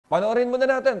Panoorin muna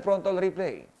natin, frontal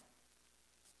replay.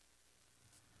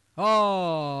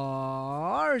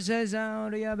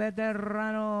 Ria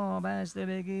Veterano, best to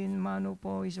begin, Manu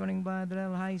po is running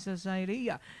Badrel High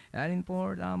Society, and in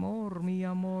Port Amor, Mi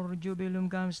Amor, Jubilum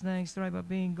comes next, Stripe of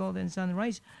Pink, Golden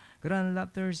Sunrise, Grand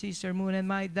Laughter, Sister Moon, and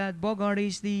My Dad Bogart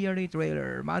is the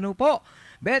trailer. Manu po,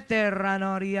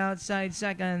 Veterano, outside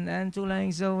second, and 2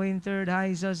 lengths away in third,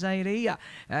 High Society,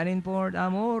 and in Port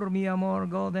Amor, Mi Amor,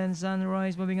 Golden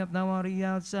Sunrise, moving up now,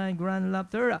 outside, Grand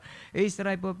Laughter, a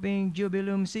Stripe of Pink,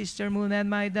 Jubilum, Sister Moon, and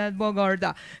My Dad Bogart.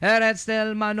 Red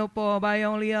still, Manu po, by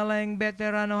only a length,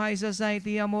 Veterano, High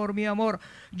Society, Amor, Mi Amor,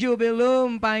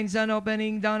 Jubilum finds an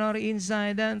opening down or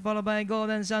inside, and followed by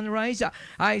Golden Sunrise,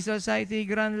 High Society,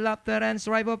 Grand Laughter, and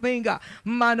Stripe of Pink.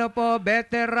 Manu po,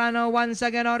 Veterano, once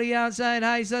again, or outside,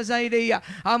 High Society,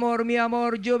 Amor, Mi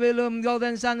Amor, Jubilum,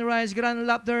 Golden Sunrise, Grand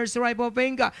Laughter, Stripe of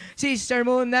Pink, Sister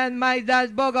Moon, and My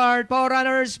Dad Bogart. 4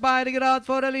 runners fighting it out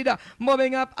for the lead.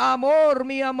 Moving up, Amor,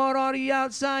 Mi Amor, on the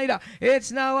outside.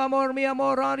 It's now Amor, Mi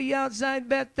Amor, on the outside.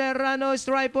 Veterano,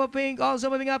 Stripe of Pink, also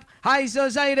moving up, High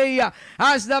Society.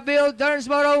 As the field turns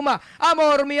for Roma,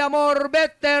 Amor, Mi Amor,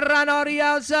 Veterano, on the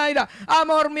outside.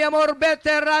 Amor, Mi Amor,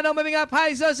 Veterano, moving up,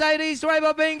 High Society, Stripe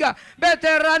of Pink.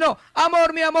 Veterano,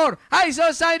 Amor, Mi Amor, High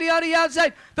Society on the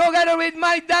outside, together with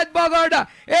My Dad Bogart.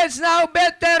 It's now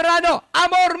Veterano,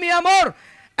 Amor, Mi Amor.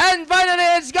 And finally,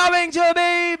 it's going to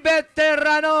be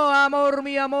Veterano, Amor,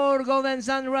 Mi Amor, Golden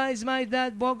Sunrise, My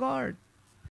Dad Bogart.